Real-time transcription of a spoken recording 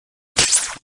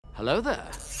Hello there.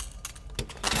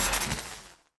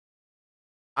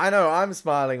 I know I'm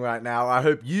smiling right now. I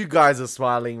hope you guys are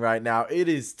smiling right now. It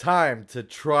is time to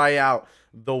try out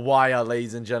The Wire,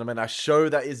 ladies and gentlemen, a show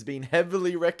that is being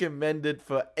heavily recommended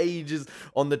for ages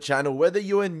on the channel. Whether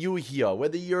you're new here,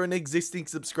 whether you're an existing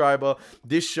subscriber,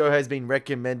 this show has been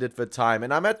recommended for time.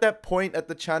 And I'm at that point at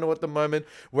the channel at the moment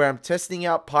where I'm testing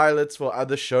out pilots for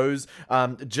other shows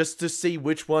just to see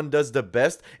which one does the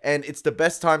best. And it's the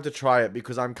best time to try it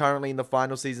because I'm currently in the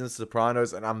final season of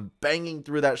Sopranos and I'm banging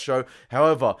through that show.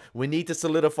 However, we need to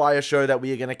solidify a show that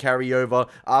we are going to carry over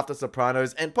after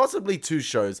Sopranos and possibly 2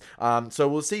 shows. So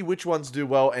we'll see which ones do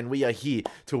well, and we are here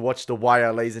to watch The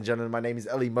Wire, ladies and gentlemen. My name is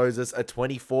Elie Moses, a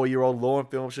 24-year-old law and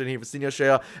film shooting here for Senior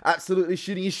Share, absolutely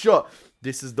shooting his shot.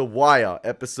 This is The Wire,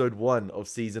 episode 1 of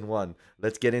season 1.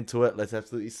 Let's get into it, let's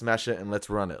absolutely smash it, and let's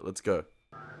run it. Let's go.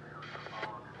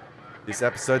 This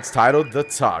episode's titled The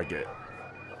Target.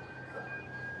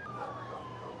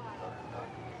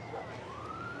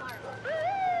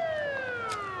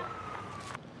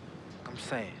 I'm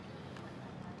saying.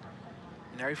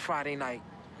 And every Friday night,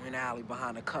 we're in the alley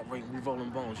behind the cut ring, we rolling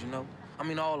bones, you know? I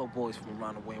mean, all the boys from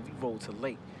around the way, and we roll till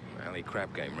late. Alley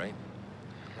crap game, right?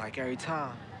 Like every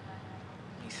time.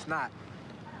 We snot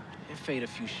and fade a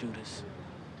few shooters.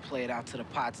 Play it out to the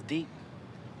pots deep.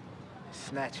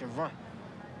 Snatch and run.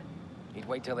 You'd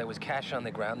wait till there was cash on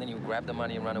the ground, then you grab the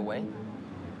money and run away?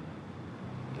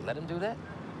 You let him do that?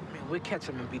 I mean, we'd catch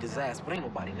him and beat his ass, but ain't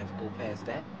nobody never go past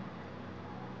that.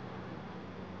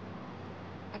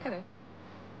 I get it.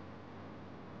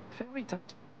 Very tough.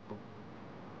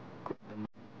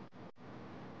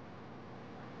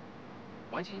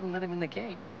 Why'd you even let him in the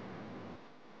game?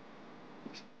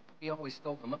 We always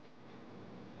stole him up.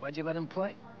 Why'd you let him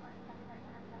play?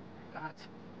 God.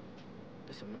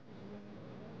 Listen,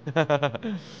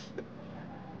 man.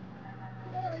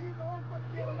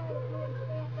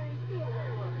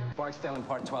 Barksdale in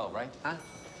Part 12, right? Huh?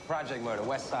 Project Murder,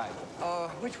 West Side.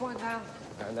 Which one now?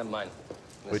 Never mind.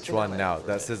 Which one now?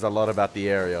 That says a lot about the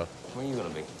area. Where are you gonna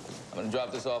be? I'm gonna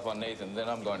drop this off on Nathan, then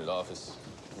I'm going to the office.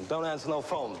 Don't answer no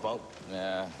phones, Bunk.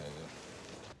 Yeah,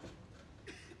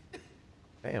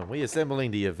 Damn, we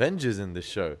assembling the Avengers in this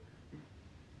show.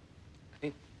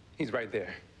 He's right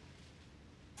there.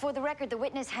 For the record, the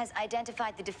witness has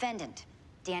identified the defendant,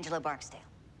 D'Angelo Barksdale.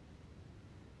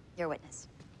 Your witness.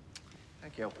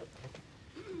 Thank you.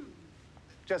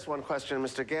 Just one question,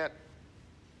 Mr. Gant.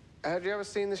 Had you ever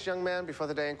seen this young man before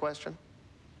the day in question?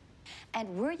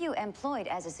 And were you employed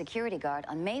as a security guard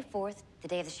on May 4th, the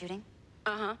day of the shooting?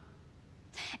 Uh-huh.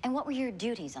 And what were your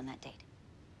duties on that date?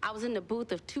 I was in the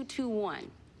booth of 221.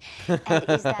 And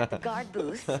is that the guard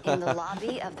booth in the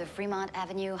lobby of the Fremont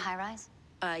Avenue high-rise?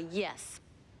 Yes.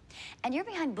 And you're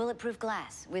behind bulletproof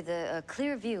glass with a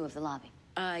clear view of the lobby?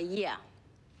 Yeah.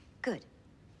 Good.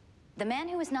 The man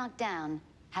who was knocked down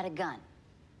had a gun.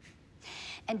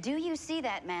 And do you see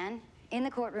that man in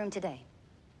the courtroom today?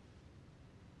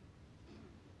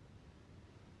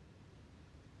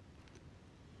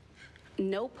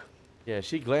 Nope. Yeah,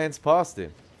 she glanced past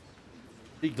him.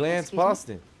 She glanced past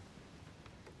him.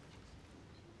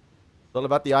 It's all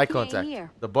about the eye contact,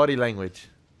 the body language.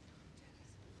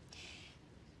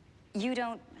 You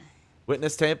don't...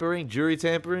 Witness tampering, jury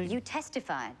tampering. You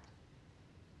testified.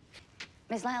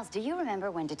 Ms. Lyles, do you remember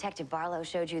when Detective Barlow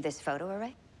showed you this photo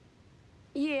array?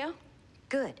 Yeah.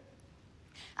 Good.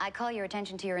 I call your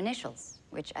attention to your initials,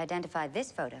 which identify this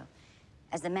photo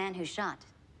as the man who shot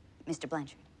Mr.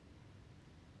 Blanchard.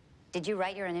 Did you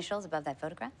write your initials above that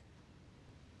photograph?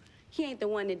 He ain't the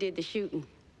one that did the shooting.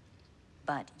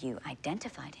 But you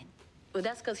identified him. Well,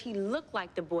 that's because he looked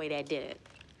like the boy that did it.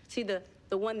 See, the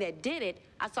one that did it,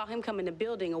 I saw him come in the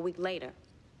building a week later.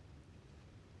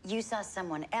 You saw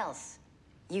someone else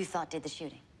you thought did the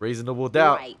shooting. Reasonable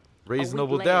doubt. Right.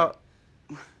 Reasonable doubt.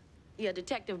 Yeah,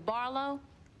 Detective Barlow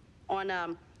on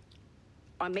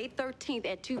May 13th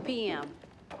at 2 p.m.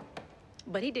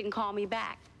 But he didn't call me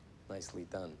back. Nicely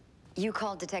done. You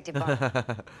called Detective Barlow?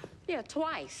 Yeah,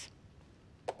 twice.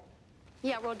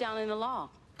 Yeah, I wrote down in the log.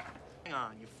 Hang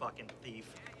on, you fucking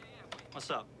thief. What's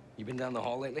up? You been down the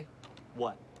hall lately?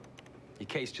 What? Your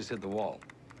case just hit the wall.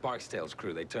 Barksdale's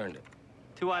crew, they turned it.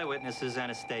 2 eyewitnesses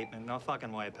and a statement. No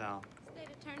fucking way, pal. State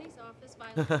Attorney's Office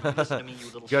by Listen to me, you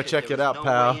little Go shit. check There it out, no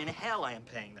pal. way in hell I am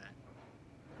paying that.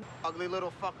 Ugly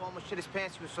little fuck almost shit his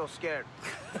pants, he was so scared.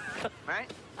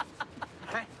 Right?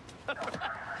 Right?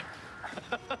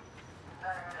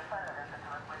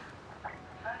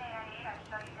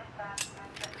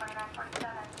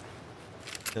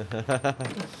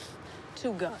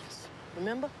 2 guns,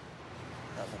 remember?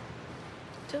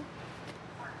 Two.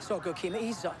 It's all good, Keely.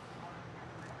 Ease up.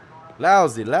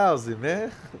 Lousy,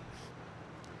 man.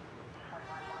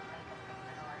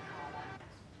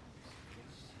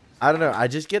 I don't know. I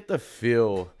just get the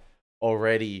feel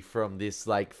already from this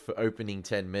like opening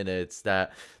 10 minutes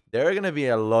that there are going to be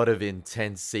a lot of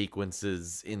intense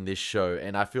sequences in this show,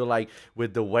 and I feel like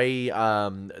with the way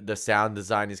the sound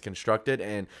design is constructed,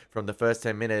 and from the first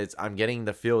 10 minutes I'm getting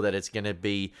the feel that it's going to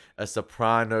be a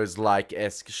Sopranos like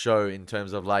esque show in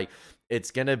terms of like it's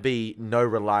going to be no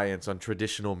reliance on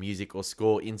traditional music or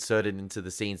score inserted into the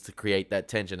scenes to create that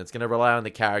tension. It's going to rely on the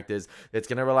characters. It's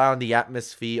going to rely on the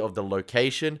atmosphere of the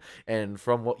location. And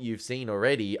from what you've seen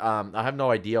already, I have no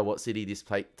idea what city this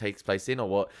takes place in or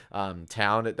what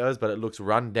town it does, but it looks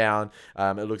run down.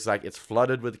 It looks like it's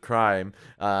flooded with crime.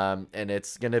 And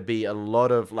it's going to be a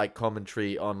lot of like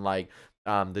commentary on like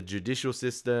the judicial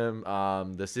system,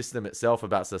 the system itself,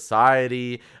 about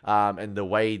society, and the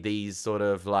way these sort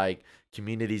of like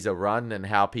communities are run and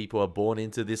how people are born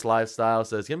into this lifestyle.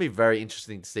 So it's going to be very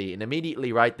interesting to see. And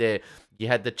immediately right there, you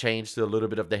had to change to a little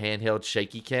bit of the handheld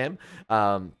shaky cam.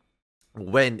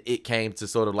 When it came to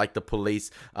sort of like the police,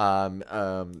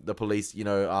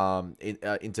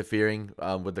 interfering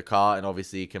with the car and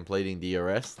obviously completing the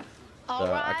arrest.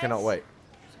 So I cannot wait.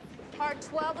 Part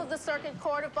 12 of the Circuit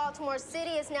Court of Baltimore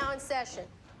City is now in session.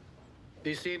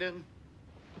 Be seated.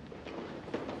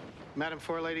 Madam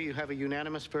Forelady, you have a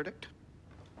unanimous verdict?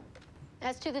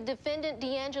 As to the defendant,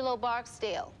 D'Angelo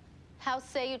Barksdale, how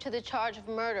say you to the charge of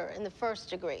murder in the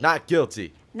first degree? Not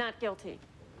guilty. Not guilty.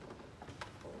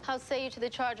 How say you to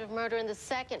the charge of murder in the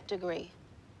second degree?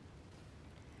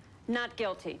 Not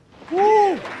guilty.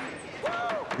 Woo!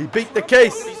 He beat the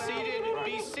case. Be seated.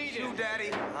 Be seated. You, Daddy.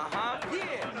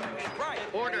 Yeah. Right.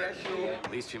 Order.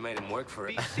 At least you made him work for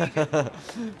it.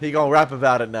 He gonna rap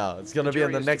about it now. It's gonna be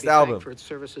in the next album. For its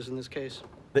services in this case.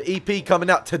 The EP coming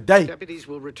out today. Deputies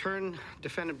will return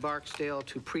defendant Barksdale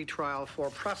to pretrial for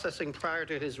processing prior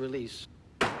to his release.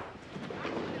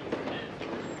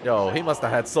 Yo, he must have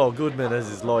had Saul Goodman as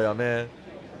his lawyer, man.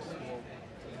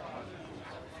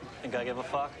 Think I give a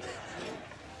fuck?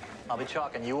 I'll be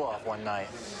chalking you off one night.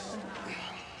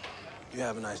 You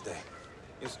have a nice day.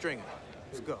 You're stringing.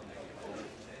 Let's go.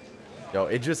 Yo,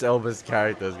 Idris Elba's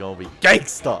character is gonna be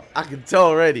gangster. I can tell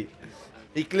already.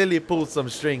 He clearly pulled some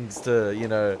strings to, you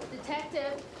know,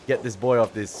 Detective. get this boy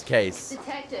off this case.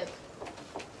 Detective.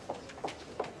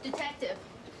 Detective.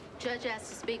 Judge asked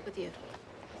to speak with you.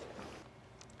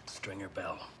 Stringer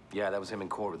Bell. Yeah, that was him in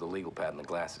court with the legal pad and the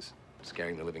glasses,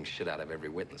 scaring the living shit out of every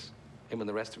witness. Him and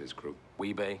the rest of his crew.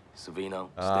 Weebay, Savino,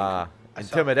 Stinker.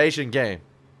 Intimidation game.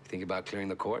 You think about clearing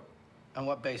the court? On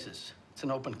what basis? It's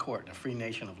an open court, a free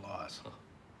nation of laws.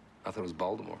 I thought it was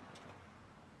Baltimore.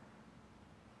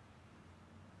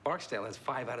 Barksdale has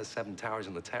 5 out of 7 towers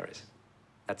in the terrace.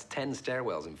 That's 10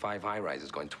 stairwells and 5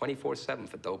 high-rises going 24/7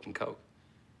 for dope and coke.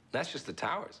 And that's just the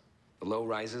towers. The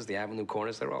low-rises, the avenue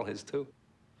corners, they're all his, too.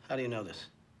 How do you know this?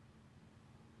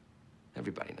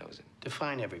 Everybody knows it.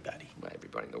 Define everybody. Well,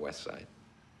 everybody on the west side.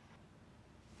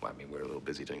 Well, I mean, we're a little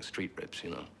busy doing street rips, you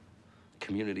know.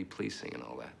 Community policing and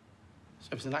all that. So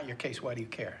if it's not your case, why do you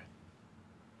care?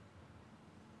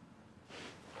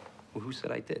 Well, who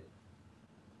said I did?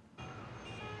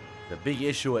 The big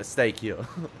issue at stake here.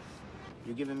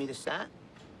 You giving me the stat?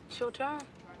 It's your turn.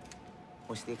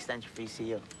 What's the extension for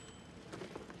ECU?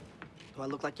 Do I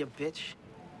look like your bitch?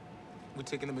 We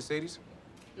taking the Mercedes?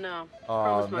 No. Oh,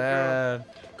 Promise my girl. man.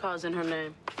 Car's in her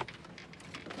name.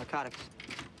 Narcotics.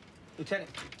 Lieutenant.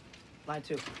 Line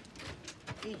 2.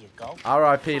 Here you go.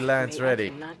 R.I.P. Lance Hey, Reddy. I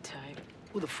cannot type.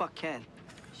 Who the fuck can?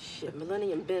 Shit,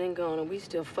 Millennium been and gone, and we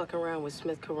still fucking around with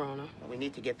Smith Corona. Well, we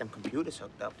need to get them computers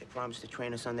hooked up. They promised to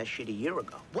train us on that shit a year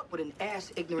ago. What would an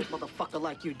ass-ignorant motherfucker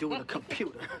like you do with a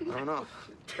computer? I don't know.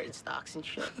 Trade stocks and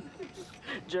shit.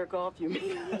 Jerk off, you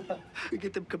mean? We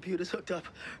get them computers hooked up.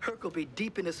 Herc will be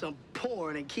deep into some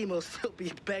porn, and Chemo'll still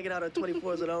be bagging out her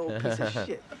 24s at her own piece of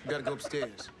shit. You gotta go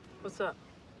upstairs. What's up?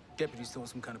 Deputy's throwing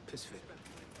some kind of piss fit.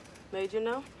 Made you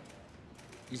know?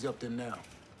 He's up there now.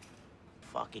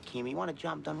 Fuck it, Kim. You want a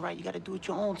job done right, you gotta do it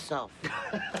your own self.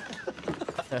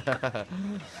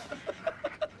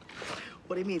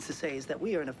 What he means to say is that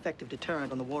we are an effective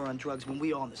deterrent on the war on drugs when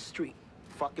we are on the street.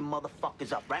 Fucking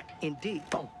motherfuckers up, right? Indeed.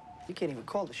 Oh, you can't even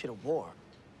call this shit a war.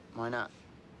 Why not?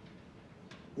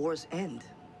 Wars end.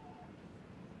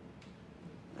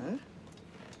 Huh?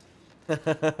 You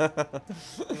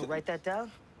gonna write that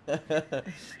down?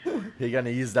 You're gonna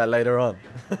use that later on.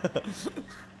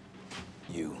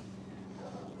 You,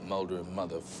 Mulder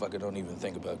motherfucker, don't even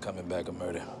think about coming back a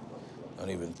murder. Don't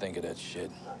even think of that shit.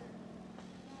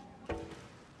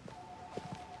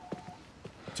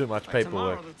 Too much By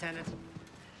paperwork. tomorrow, Lieutenant.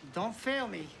 Don't fail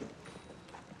me.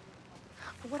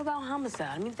 What about homicide?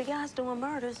 I mean, if the guy's doing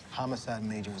murders. Homicide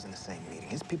major was in the same meeting.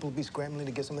 His people will be scrambling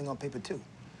to get something on paper, too.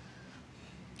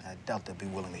 I doubt they'll be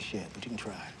willing to share, but you can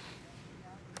try.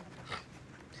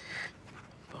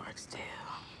 Barksdale.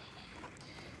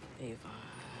 Avon.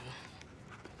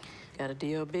 Got a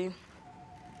DOB?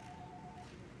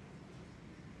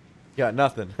 Got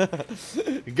nothing.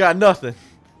 Got nothing.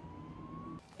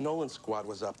 Nolan's squad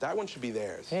was up. That one should be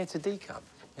theirs. Hey, it's a decomp.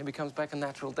 Maybe comes back a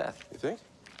natural death. You think?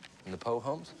 In the Poe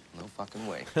homes? No fucking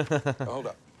way. Oh, hold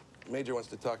up. Major wants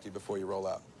to talk to you before you roll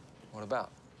out. What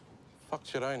about? Fuck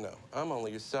should I know? I'm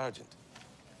only your sergeant.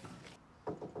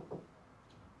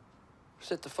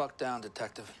 Sit the fuck down,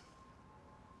 detective.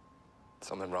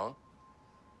 Something wrong?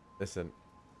 Listen,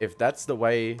 if that's the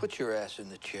way... Put your ass in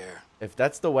the chair. If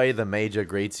that's the way the major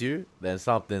greets you, then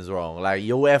something's wrong. Like,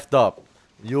 you effed up.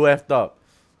 You effed up.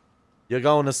 You're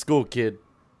going to school, kid.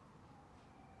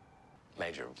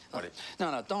 Major, what did...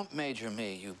 No, don't major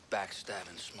me, you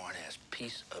backstabbing smartass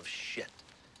piece of shit.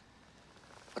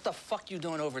 What the fuck you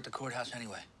doing over at the courthouse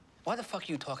anyway? Why the fuck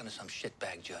you talking to some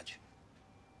shitbag judge?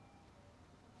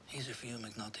 Easy for you,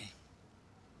 McNulty.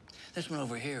 This one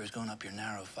over here is going up your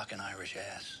narrow fucking Irish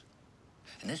ass.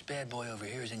 And this bad boy over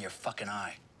here is in your fucking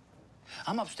eye.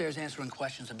 I'm upstairs answering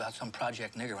questions about some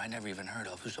project nigger I never even heard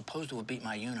of who's supposed to have beat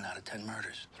my unit out of 10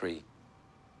 murders. 3.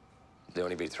 They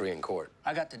only beat 3 in court.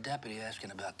 I got the deputy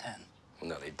asking about 10. Well,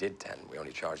 no, they did 10. We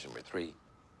only charged them with 3.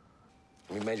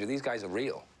 I mean, Major, these guys are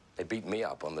real. They beat me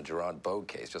up on the Gerard Bogue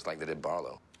case, just like they did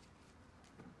Barlow.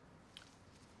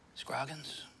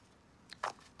 Scroggins?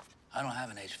 I don't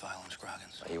have an H file on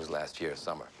Scroggins. He was last year,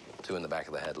 summer. 2 in the back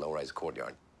of the head, low-rise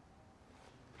courtyard.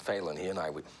 Phelan, he and I,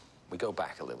 we go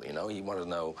back a little, you know? He wanted to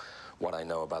know what I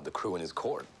know about the crew in his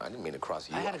court. I didn't mean to cross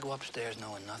you I had up. to go upstairs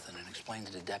knowing nothing and explain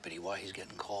to the deputy why he's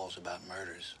getting calls about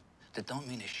murders that don't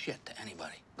mean a shit to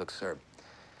anybody. Look, sir,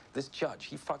 this judge,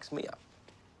 he fucks me up.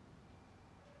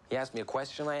 He asked me a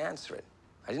question, I answer it.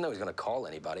 I didn't know he was going to call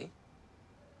anybody.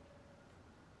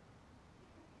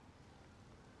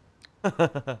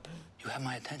 You have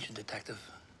my attention, detective.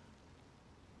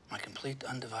 My complete,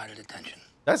 undivided attention.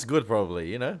 That's good,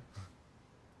 probably, you know?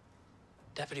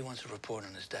 Deputy wants a report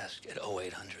on his desk at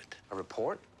 0800. A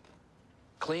report?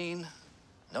 Clean,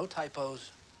 no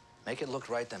typos. Make it look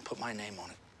right, then put my name on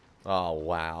it. Oh,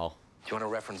 wow. Do you want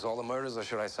to reference all the murders, or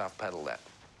should I soft pedal that?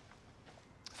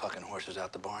 Fucking horses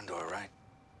out the barn door, right?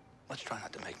 Let's try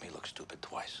not to make me look stupid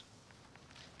twice.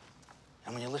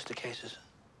 And when you list the cases,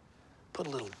 put a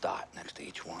little dot next to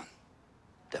each one.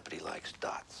 Deputy likes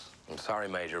dots. I'm sorry,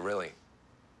 Major, really.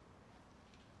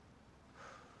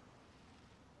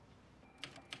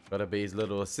 Gotta be his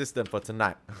little assistant for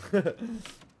tonight. Look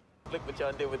what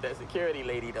y'all did with that security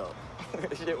lady, though.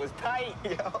 That shit was tight,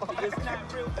 yo. It's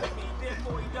not real to me,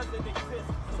 therefore he doesn't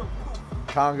exist. So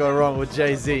Can't go wrong with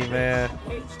Jay-Z, man.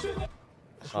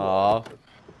 Aww.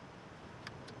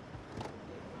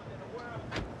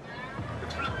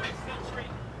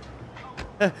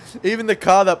 Even the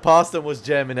car that passed him was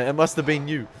jamming it. It must have been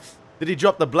you. Did he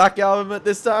drop the Black Album at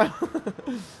this time?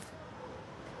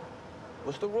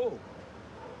 what's the rule?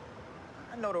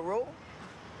 I know the rule.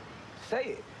 Say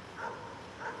it.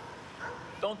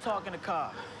 Don't talk in the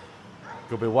car.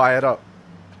 Could be wired up.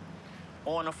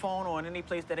 Or on the phone or in any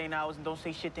place that ain't ours, and don't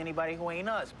say shit to anybody who ain't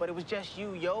us. But it was just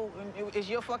you, yo. It's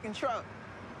your fucking truck.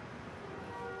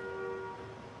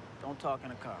 Don't talk in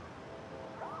the car.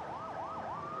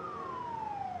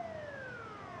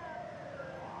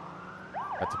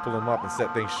 Had to pull him up and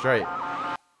set things straight.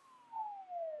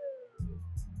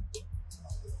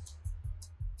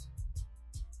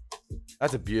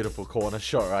 That's a beautiful corner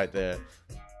shot right there.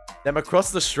 Them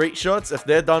across the street shots, if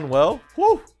they're done well,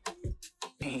 whoo!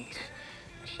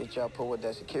 Shit y'all put with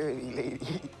that security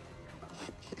lady.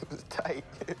 It was tight.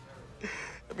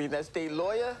 I mean, that state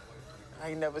lawyer, I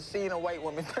ain't never seen a white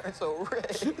woman turn so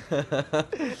red.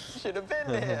 Should have been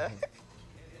there.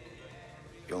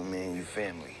 Yo, man, you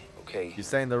family, okay? You're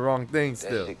saying the wrong thing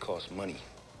still. That shit costs money.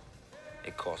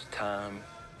 It costs time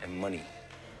and money.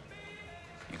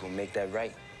 You gonna make that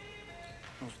right?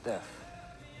 No, Steph.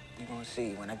 You gonna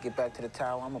see. When I get back to the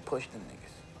tower, I'm gonna push them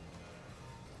niggas.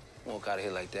 Walk out of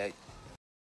here like that.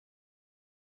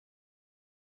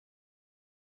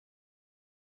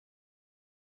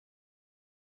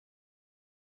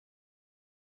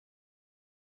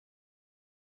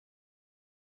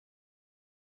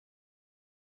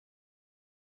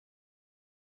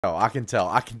 Oh, I can tell.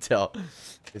 I can tell.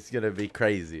 It's gonna be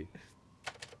crazy.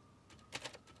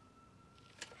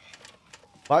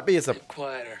 Might be a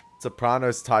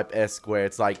Sopranos type-esque where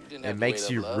it's like it makes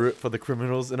you root for the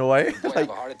criminals in a way. Boy, Like, have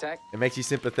a heart attack? it makes you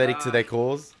sympathetic to their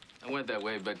cause. I went that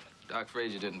way, but Doc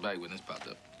Frazier didn't bite when this popped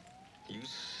up. You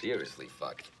seriously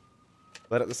fucked.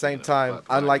 But at the same Yeah, time, fuck,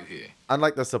 why are you here?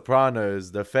 unlike The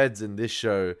Sopranos, the feds in this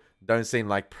show don't seem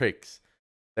like pricks.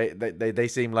 They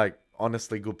seem like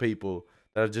honestly good people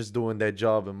that are just doing their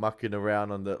job and mucking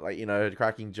around on the, like, you know,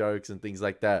 cracking jokes and things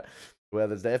like that.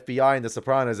 Whereas the FBI in The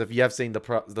Sopranos, if you have seen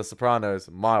the Sopranos,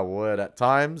 my word, at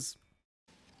times.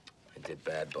 I did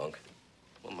bad, Bunk.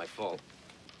 Wasn't my fault.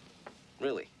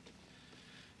 Really.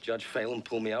 Judge Phelan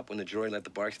pulled me up when the jury let the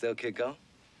Barksdale kid go.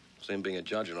 Same being a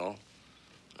judge and all.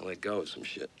 I let go of some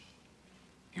shit.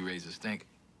 You raised a stink.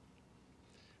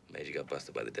 Major got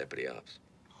busted by the deputy ops.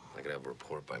 I could have a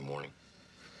report by morning.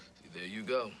 See, there you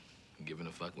go. Giving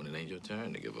a fuck when it ain't your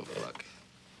turn to give a fuck.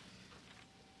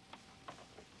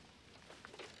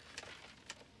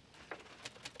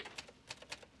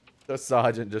 The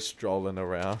sergeant just strolling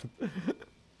around. And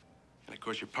of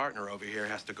course, your partner over here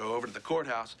has to go over to the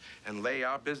courthouse and lay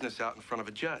our business out in front of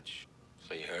a judge.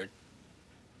 So you heard?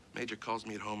 Major calls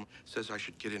me at home, says I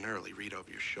should get in early, read over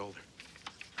your shoulder.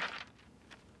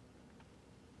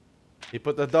 He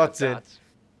put the dots in.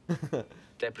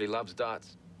 Deputy loves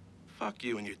dots. Fuck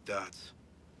you and your dots.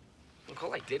 Look,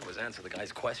 all I did was answer the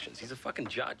guy's questions. He's a fucking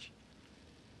judge.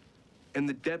 And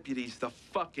the deputy's the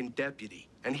fucking deputy.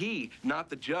 And he, not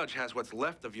the judge, has what's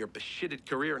left of your beshitted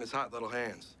career in his hot little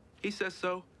hands. He says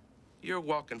so. You're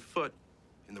walking foot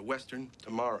in the Western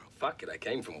tomorrow. Fuck it, I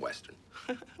came from Western.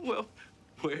 Well,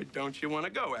 where don't you want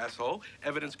to go, asshole?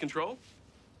 Evidence control?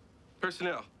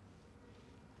 Personnel.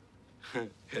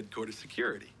 Headquarters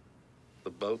security. The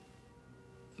boat?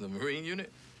 The Marine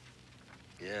unit?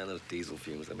 Yeah, those diesel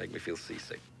fumes that make me feel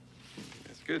seasick.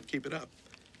 That's good. Keep it up.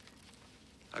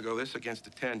 I go this against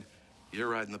a 10. You're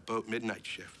riding the boat midnight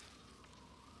shift.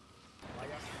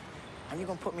 How you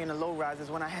gonna put me in the low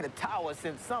risers when I had a tower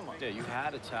since summer? Yeah, you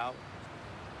had a tower.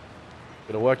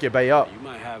 Gotta work your way up. You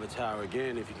might have a tower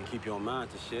again if you can keep your mind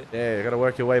to shit. Yeah, you gotta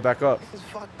work your way back up. This is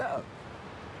fucked up.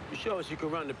 You show us you can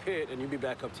run the pit and you'll be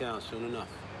back uptown soon enough.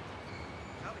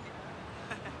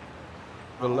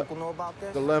 My uncle know about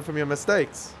this? Gotta learn from your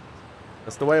mistakes.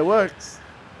 That's the way it works.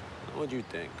 What do you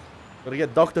think? Gotta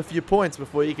get docked a few points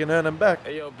before you can earn them back.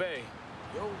 Hey, yo, Bay.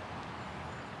 Yo.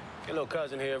 Your little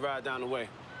cousin here ride down the way.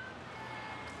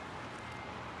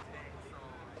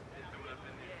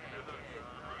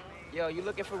 Yo, you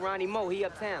looking for Ronnie Moe? He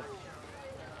uptown.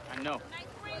 I know.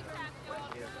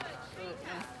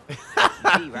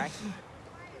 B, right?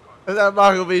 Is that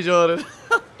Michael B. Jordan?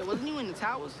 Yo, wasn't you in the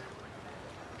towers?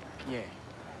 Yeah.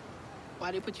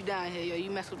 Why they put you down here, yo?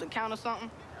 You mess with the count or something?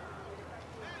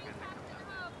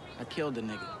 I killed the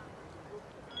nigga.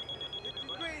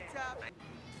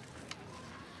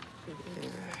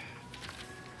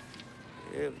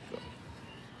 Here we go.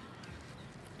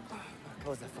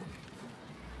 Close that phone.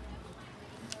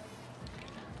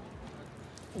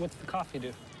 What's the coffee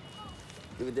do?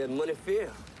 Give it that money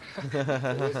feel.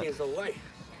 It seems so white.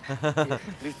 Yeah,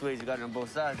 these ways you got it on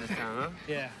both sides this time, huh?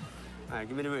 Yeah. All right,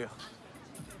 give me the real.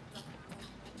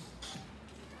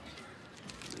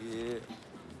 Yeah.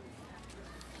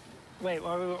 Wait,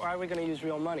 why are we gonna use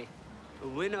real money?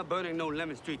 We're not burning no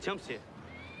Lemon Street chumps here.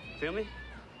 Feel me?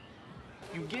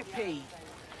 You get paid,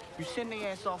 you send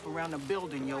their ass off around the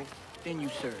building, yo, then you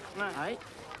serve, all right?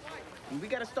 And we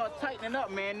gotta start tightening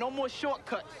up, man. No more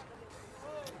shortcuts.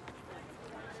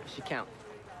 What's your count?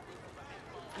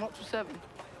 I'm up to 7.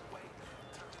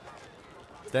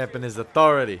 Stamping his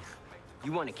authority.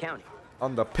 You want to count it?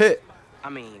 On the pit. I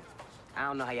mean, I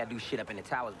don't know how y'all do shit up in the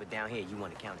towers, but down here, you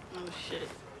want to count it. Oh, shit.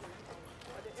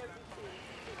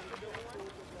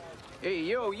 Hey,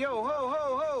 yo, ho,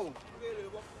 ho, ho.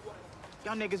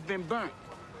 Y'all niggas been burnt.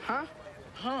 Huh?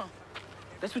 Huh?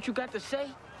 That's what you got to say?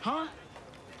 Huh?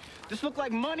 This look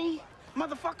like money,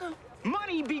 motherfucker?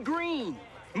 Money be green.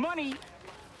 Money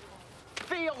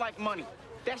feel like money.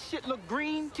 That shit look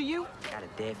green to you? Got a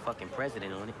dead fucking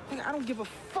president on it. Nigga, I don't give a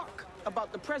fuck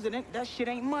about the president. That shit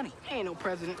ain't money. He ain't no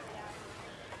president.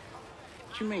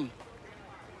 What you mean?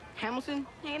 Hamilton?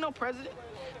 He ain't no president.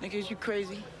 Nigga, is you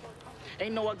crazy?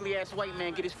 Ain't no ugly-ass white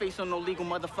man get his face on no legal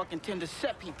motherfucking tender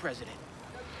s1ep he president.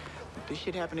 If this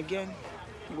shit happen again,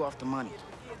 you off the money.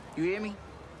 You hear me?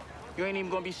 You ain't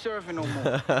even gonna be serving no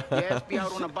more. Your ass be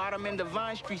out on the bottom end of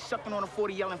Vine Street sucking on a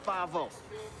 40 yelling 5-0.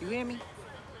 You hear me?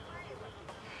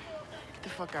 Get the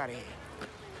fuck out of here.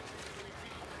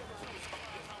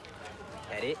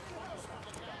 That it?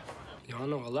 Y'all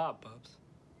know a lot, Bubs.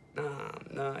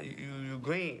 Nah, you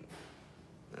green.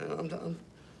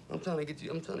 I'm trying to get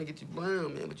you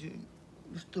brown, man, but you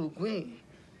still green.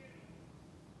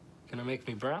 Gonna make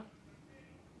me brown?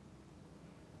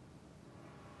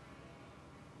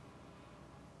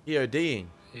 EODing.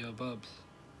 Yo, Bubs.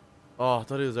 Oh, I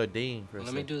thought he was ODing for a Let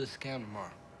me second. do the scan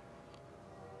tomorrow.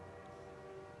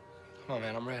 Come on,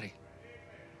 man, I'm ready.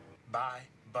 Buy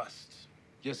busts.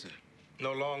 Yes, sir.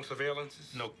 No long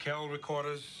surveillances, no Kell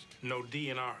recorders, no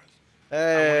DNRs.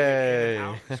 Hey. I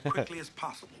want to get in and out as quickly as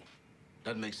possible.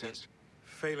 That makes sense.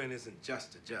 Phelan isn't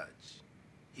just a judge.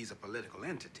 He's a political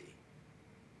entity.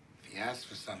 If he asks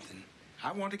for something,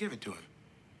 I want to give it to him.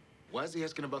 Why is he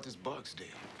asking about this Barksdale?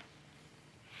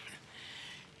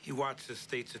 He watched the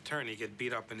state's attorney get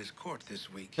beat up in his court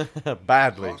this week.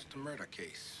 Badly. Lost a murder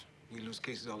case. We lose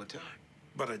cases all the time.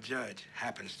 But a judge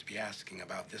happens to be asking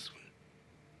about this one.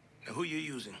 Now, who you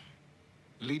using?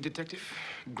 Lead detective?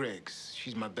 Greg's.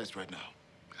 She's my best right now.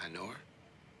 I know her.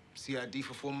 CID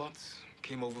for 4 months.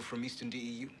 Came over from Eastern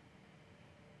DEU.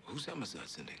 Who's homicide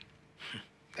sending?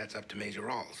 That's up to Major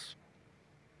Rawls.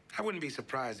 I wouldn't be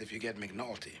surprised if you get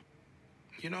McNulty.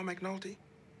 You know McNulty?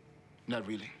 Not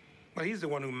really. Well, he's the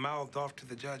one who mouthed off to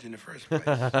the judge in the first place.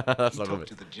 That's He not talked it.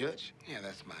 to the judge? Yeah,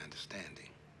 that's my understanding.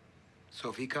 So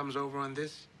if he comes over on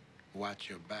this, watch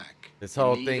your back. This You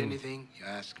whole need thing anything, you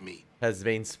ask me. has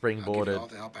been I'll give you springboarded all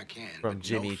the help I can, from but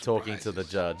Jimmy no talking to the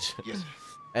judge. Yes, sir.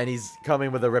 And he's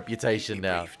coming with a reputation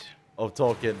now of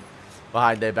talking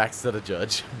behind their backs to the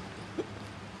judge.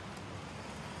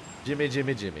 Jimmy.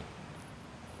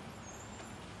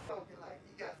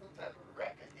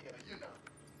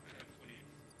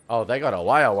 Oh, they got a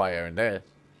wire in there.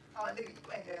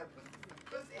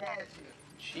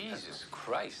 Jesus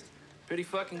Christ. Pretty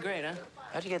fucking great, huh?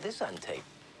 How'd you get this on tape?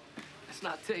 That's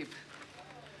not tape.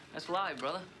 That's live,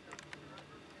 brother.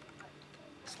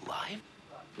 It's live?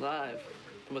 Live.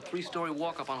 From a 3-story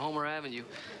walk-up on Homer Avenue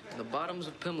in the bottoms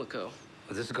of Pimlico.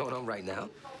 Well, this is going on right now?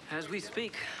 As we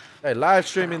speak. Hey, live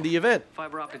streaming the event.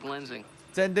 Fiber optic lensing.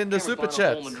 Send in the Camera super bought a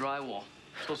hole chats. in the drywall.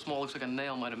 So small, looks like a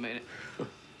nail might have made it.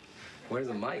 Where's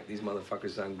the mic? These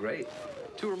motherfuckers sound great.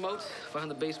 2 remotes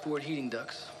behind the baseboard heating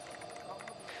ducts.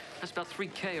 That's about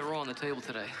 3K a row on the table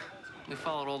today. We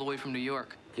followed all the way from New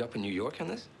York. You up in New York on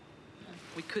this?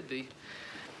 We could be.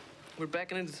 We're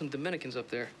backing into some Dominicans up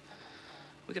there.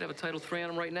 We could have a Title III on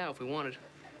them right now if we wanted.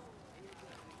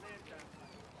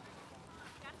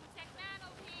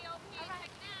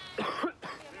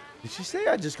 Did she say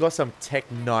I just got some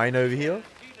Tech 9 over here?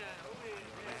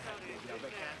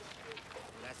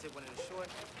 That's it, one in the short.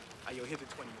 Yo, hit the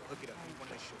 20, hook it up. One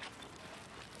in the short.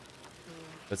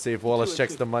 Let's see if Wallace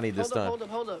checks the money this time.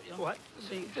 Hold up. Yo. What?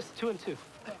 See, just 2 and 2.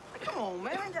 Come on,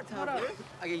 man. I ain't got time for this.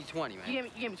 I gave you 20, man. You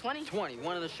gave me 20? 20,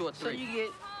 one in the short, So 3. you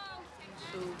get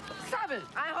 7.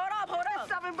 Hold up.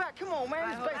 7 back. Come on,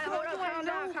 man. Come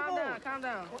on, calm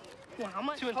down. Well, how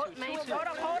much? 2 and 2. Man,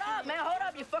 hold up, man. Hold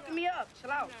up. You're fucking me up.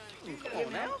 Chill out. Come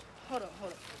on, now. Hold up.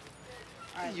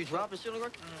 All right, you dropping shit on the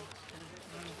record?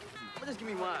 Just give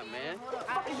me mine, man. What the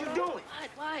fuck is you doing?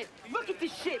 What? Look at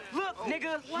this shit. Look,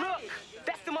 nigga. Look.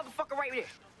 That's the motherfucker right there.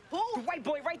 Who? The white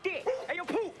boy right there. Hey, yo,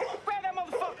 Pooh. Grab that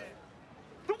motherfucker.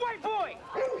 The white boy.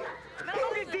 Now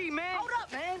look at D, man. Hold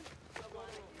up, man.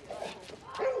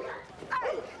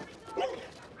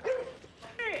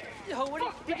 Hey. Yo, what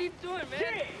are you doing, man?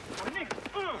 Yeah. Nigga.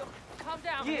 Calm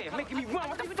down. Yeah, man. making me run.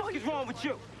 What the fuck is wrong with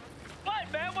you?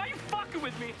 What, man? Why you fucking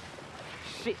with me?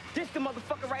 Shit, this the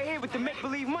motherfucker right here with the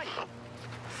make-believe money.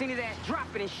 Seen his ass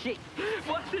dropping and shit.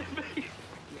 What's it mean?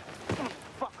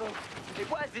 Fucker.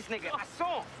 It was this nigga. I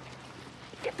saw him.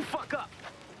 Get the fuck up.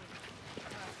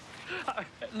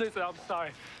 Listen, I'm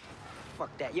sorry.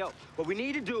 Fuck that. Yo, what we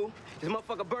need to do, this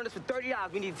motherfucker burned us for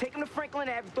 $30. We need to take him to Franklin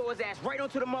Ave and throw his ass right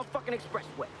onto the motherfucking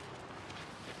expressway.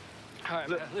 All right,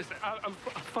 man. Listen, I'm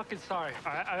fucking sorry.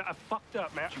 I fucked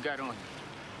up, man. What you got on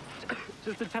you?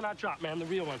 Just the 10 I dropped, man. The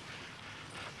real one.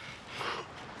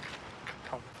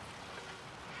 Come.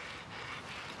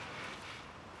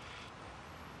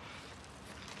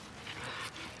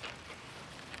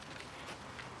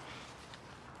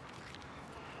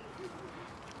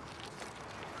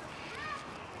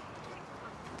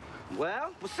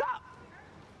 Well, what's up?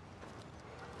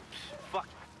 Fuck.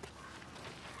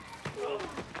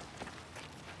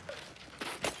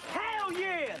 Hell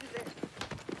yeah!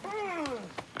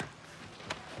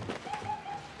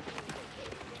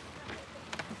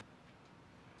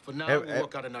 For now, Ev- we'll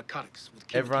work out of narcotics.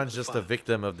 With Everyone's just a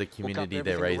victim of the community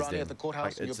they're raised in. At the courthouse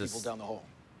Like, and it's your people just down the hall.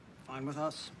 Fine with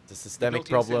us. it's a systemic McNulty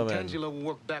problem, and and Santangelo will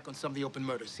work back on some of the open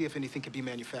murders. See if anything can be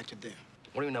manufactured there.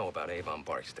 What do we know about Avon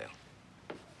Barksdale?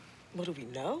 What do we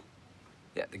know?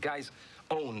 Yeah, the guy's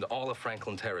owned all of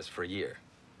Franklin Terrace for a year.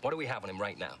 What do we have on him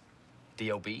right now?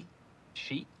 DOB?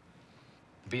 Sheet?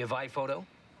 BFI photo?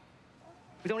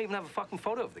 We don't even have a fucking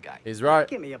photo of the guy. he's right.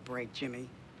 Give me a break, Jimmy.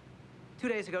 2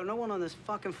 days ago, no one on this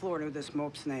fucking floor knew this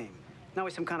mope's name. Now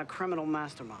he's some kind of criminal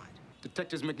mastermind.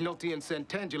 Detectives McNulty and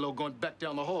Santangelo going back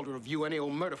down the hall to review any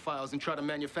old murder files and try to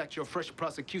manufacture a fresh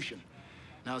prosecution.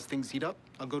 Now as things heat up,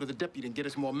 I'll go to the deputy and get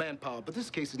us more manpower, but this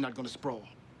case is not going to sprawl.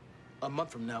 A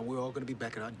month from now, we're all going to be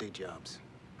back at our day jobs.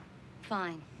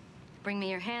 Fine. Bring me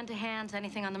your hand-to-hands.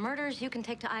 Anything on the murders, you can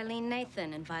take to Eileen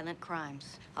Nathan in violent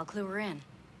crimes. I'll clue her in.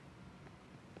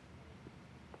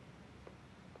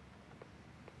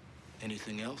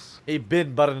 Anything else? He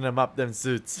been buttoning them up, them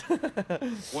suits.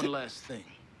 One last thing.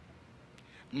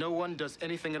 No one does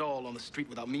anything at all on the street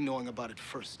without me knowing about it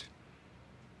first.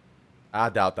 I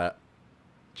doubt that.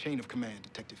 Chain of command,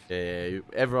 Detective. Yeah,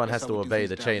 everyone has to obey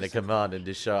the chain of command in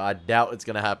this show. I doubt it's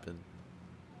gonna happen.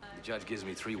 The judge gives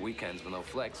me 3 weekends with no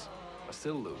flex. I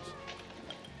still lose.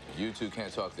 You two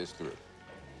can't talk this through.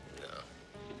 No.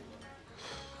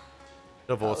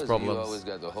 Divorce problems. You always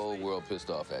got the whole world pissed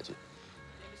off at you.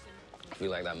 I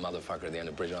feel like that motherfucker at the end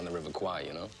of Bridge on the River Kwai,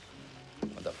 you know?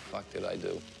 What the fuck did I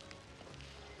do?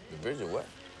 The Bridge of what?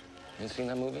 You seen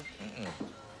that movie? Mm-mm.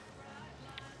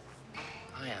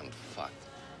 I am fucked.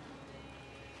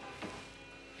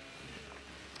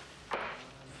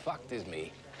 Fucked is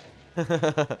me. Come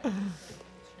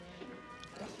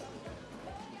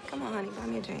on, honey, buy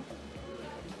me a drink.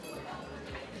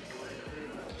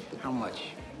 How much?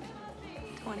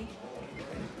 20.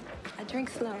 I drink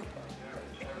slow.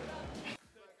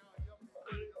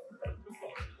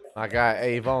 My guy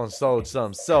Avon sold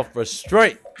some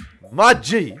self-restraint. My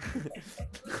G.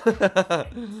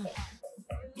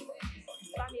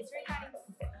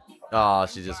 Oh,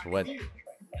 she just went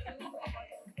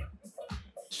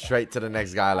straight to the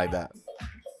next guy like that.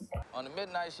 On the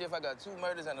midnight shift, I got 2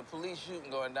 murders and a police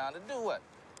shooting going down. To do what?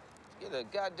 Get a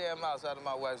goddamn mouse out of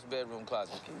my wife's bedroom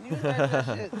closet. Can you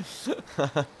imagine that shit?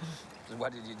 So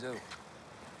what did you do?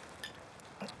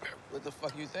 What the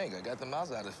fuck you think? I got the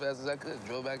mouse out as fast as I could,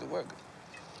 drove back to work.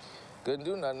 Couldn't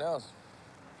do nothing else.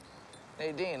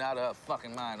 Nadine out of her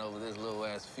fucking mind over this little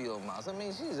ass field mouse. I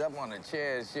mean, she's up on a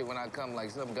chair and shit when I come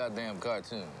like some goddamn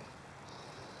cartoon.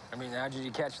 I mean, how did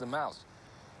you catch the mouse?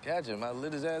 Catch him, I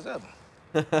lit his ass up.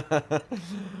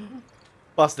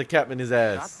 Bust the cap in his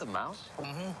ass. Shot the mouse?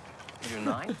 Mm-hmm. You're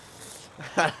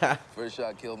 9? First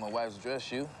shot killed my wife's dress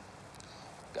shoe.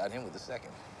 Got him with the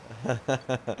second.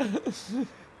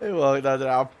 He walked out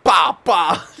there, pow,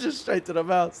 pow, just straight to the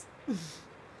mouse.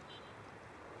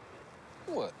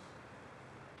 What?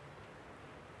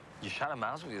 You shot a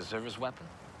mouse with your service weapon?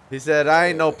 He said,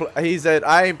 I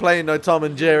ain't playing no Tom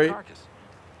and Jerry.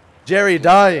 Jerry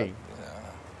dying.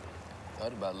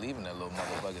 Thought about leaving that little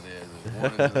motherfucker there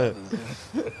as others.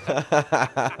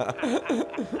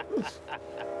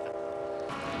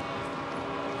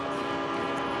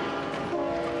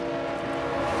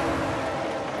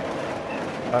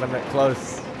 Got him at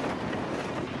close.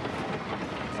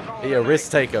 He a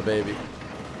risk taker, baby.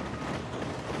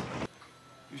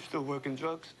 You still working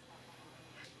drugs?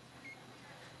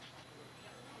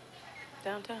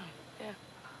 Downtown, yeah.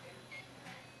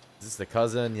 Is this the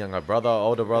cousin, younger brother,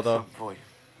 older brother? For you.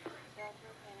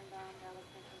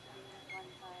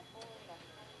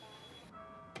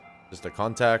 Just a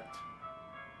contact.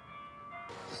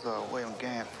 It's William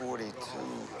Gant, 42,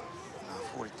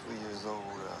 43 years old.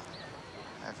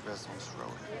 Address on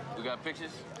Schroeder. We got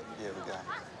pictures? Yeah, we got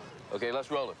it. Okay,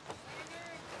 let's roll it.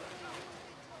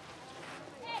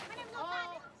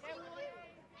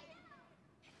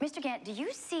 Mr. Gant, do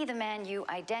you see the man you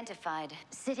identified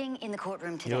sitting in the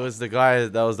courtroom He today? was the guy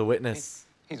that was the witness.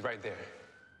 He's right there.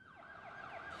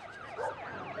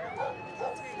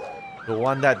 The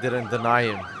one that didn't deny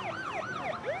him.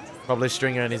 Probably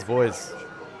Stringer and his boys.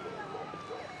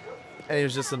 And he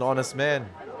was just an honest man.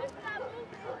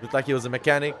 Looked like he was a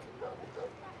mechanic.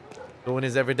 Doing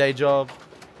his everyday job.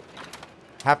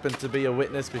 Happened to be a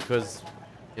witness because,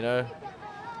 you know,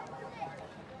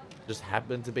 just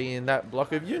happened to be in that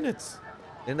block of units.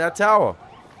 In that tower.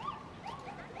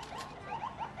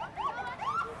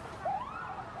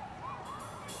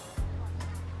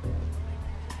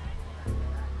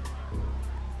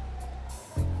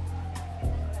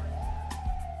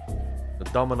 The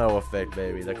domino effect,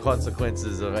 baby. The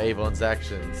consequences of Avon's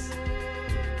actions.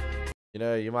 You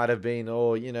know, you might have been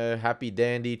all, you know, happy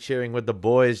dandy, cheering with the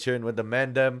boys, cheering with the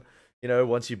men, you know,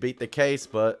 once you beat the case,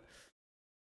 but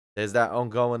there's that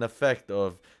ongoing effect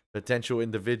of potential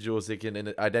individuals that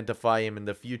can identify him in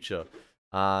the future.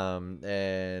 And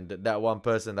that one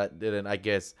person that didn't, I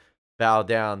guess, bow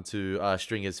down to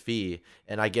Stringer's fear.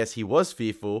 And I guess he was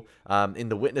fearful in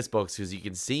the witness box because you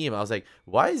can see him. I was like,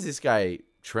 why is this guy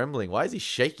trembling? Why is he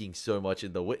shaking so much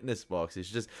in the witness box? It's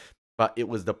just... But it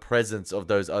was the presence of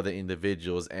those other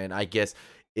individuals. And I guess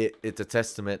it's a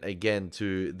testament again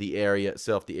to the area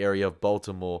itself, the area of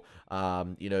Baltimore,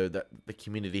 you know, the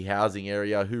community housing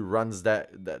area, who runs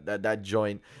that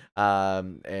joint,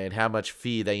 and how much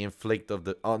fear they inflict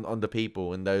on the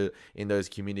people in those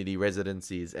community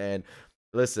residencies. And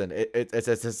listen, it's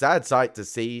a sad sight to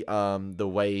see the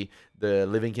way the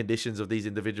living conditions of these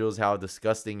individuals, how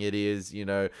disgusting it is, you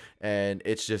know, and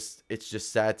it's just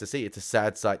sad to see. It's a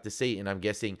sad sight to see, and I'm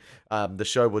guessing the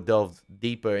show will delve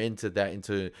deeper into that,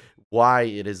 into why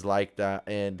it is like that,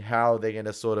 and how they're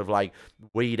gonna sort of like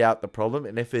weed out the problem,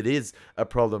 and if it is a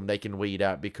problem, they can weed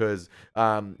out, because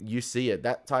you see it,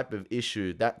 that type of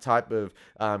issue, that type of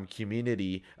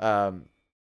community.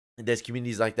 There's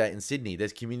communities like that in Sydney.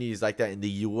 There's communities like that in the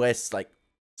US, like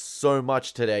so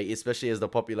much today, especially as the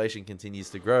population continues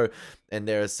to grow. And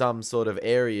there are some sort of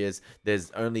areas,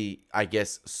 there's only, I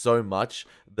guess, so much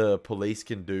the police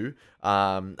can do.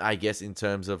 I guess in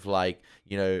terms of like,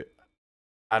 you know,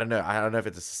 I don't know if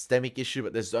it's a systemic issue,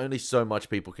 but there's only so much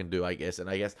people can do, I guess. And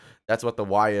I guess that's what The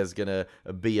Wire is going to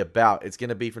be about. It's going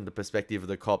to be from the perspective of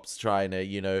the cops trying to,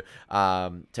 you know,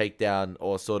 take down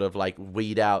or sort of like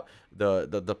weed out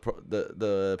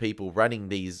the people running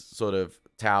these sort of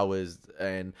towers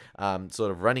and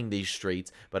sort of running these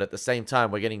streets. But at the same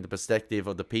time, we're getting the perspective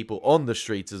of the people on the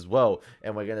streets as well,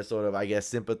 and we're going to sort of, I guess,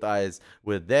 sympathize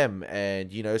with them.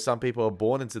 And, you know, some people are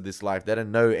born into this life, they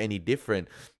don't know any different.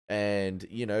 And,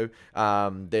 you know,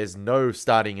 there's no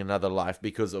starting another life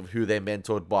because of who they're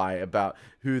mentored by, about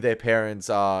who their parents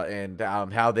are, and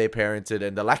how they're parented,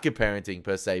 and the lack of parenting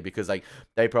per se, because like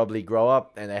they probably grow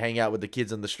up and they hang out with the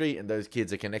kids on the street, and those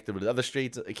kids are connected with other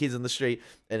kids on the street,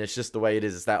 and it's just the way it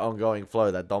is. It's that ongoing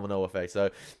flow, that domino effect. So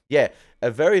yeah,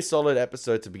 a very solid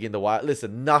episode to begin The Wire.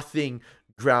 Listen, nothing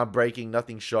groundbreaking,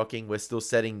 nothing shocking. We're still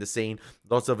setting the scene,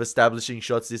 lots of establishing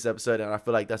shots this episode, and I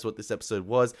feel like that's what this episode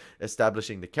was,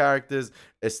 establishing the characters,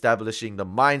 establishing the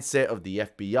mindset of the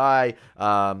FBI,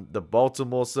 the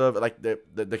Baltimore server, like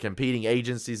the competing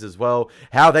agencies as well,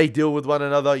 how they deal with one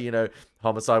another. You know,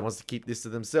 Homicide wants to keep this to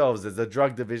themselves, there's a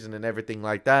drug division and everything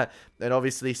like that, and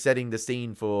obviously setting the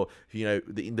scene for, you know,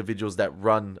 the individuals that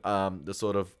run the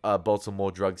sort of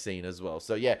Baltimore drug scene as well.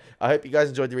 So yeah, I hope you guys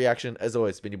enjoyed the reaction. As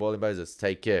always, it's been your boy Elie Moses.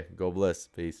 Take care, God bless,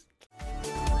 peace.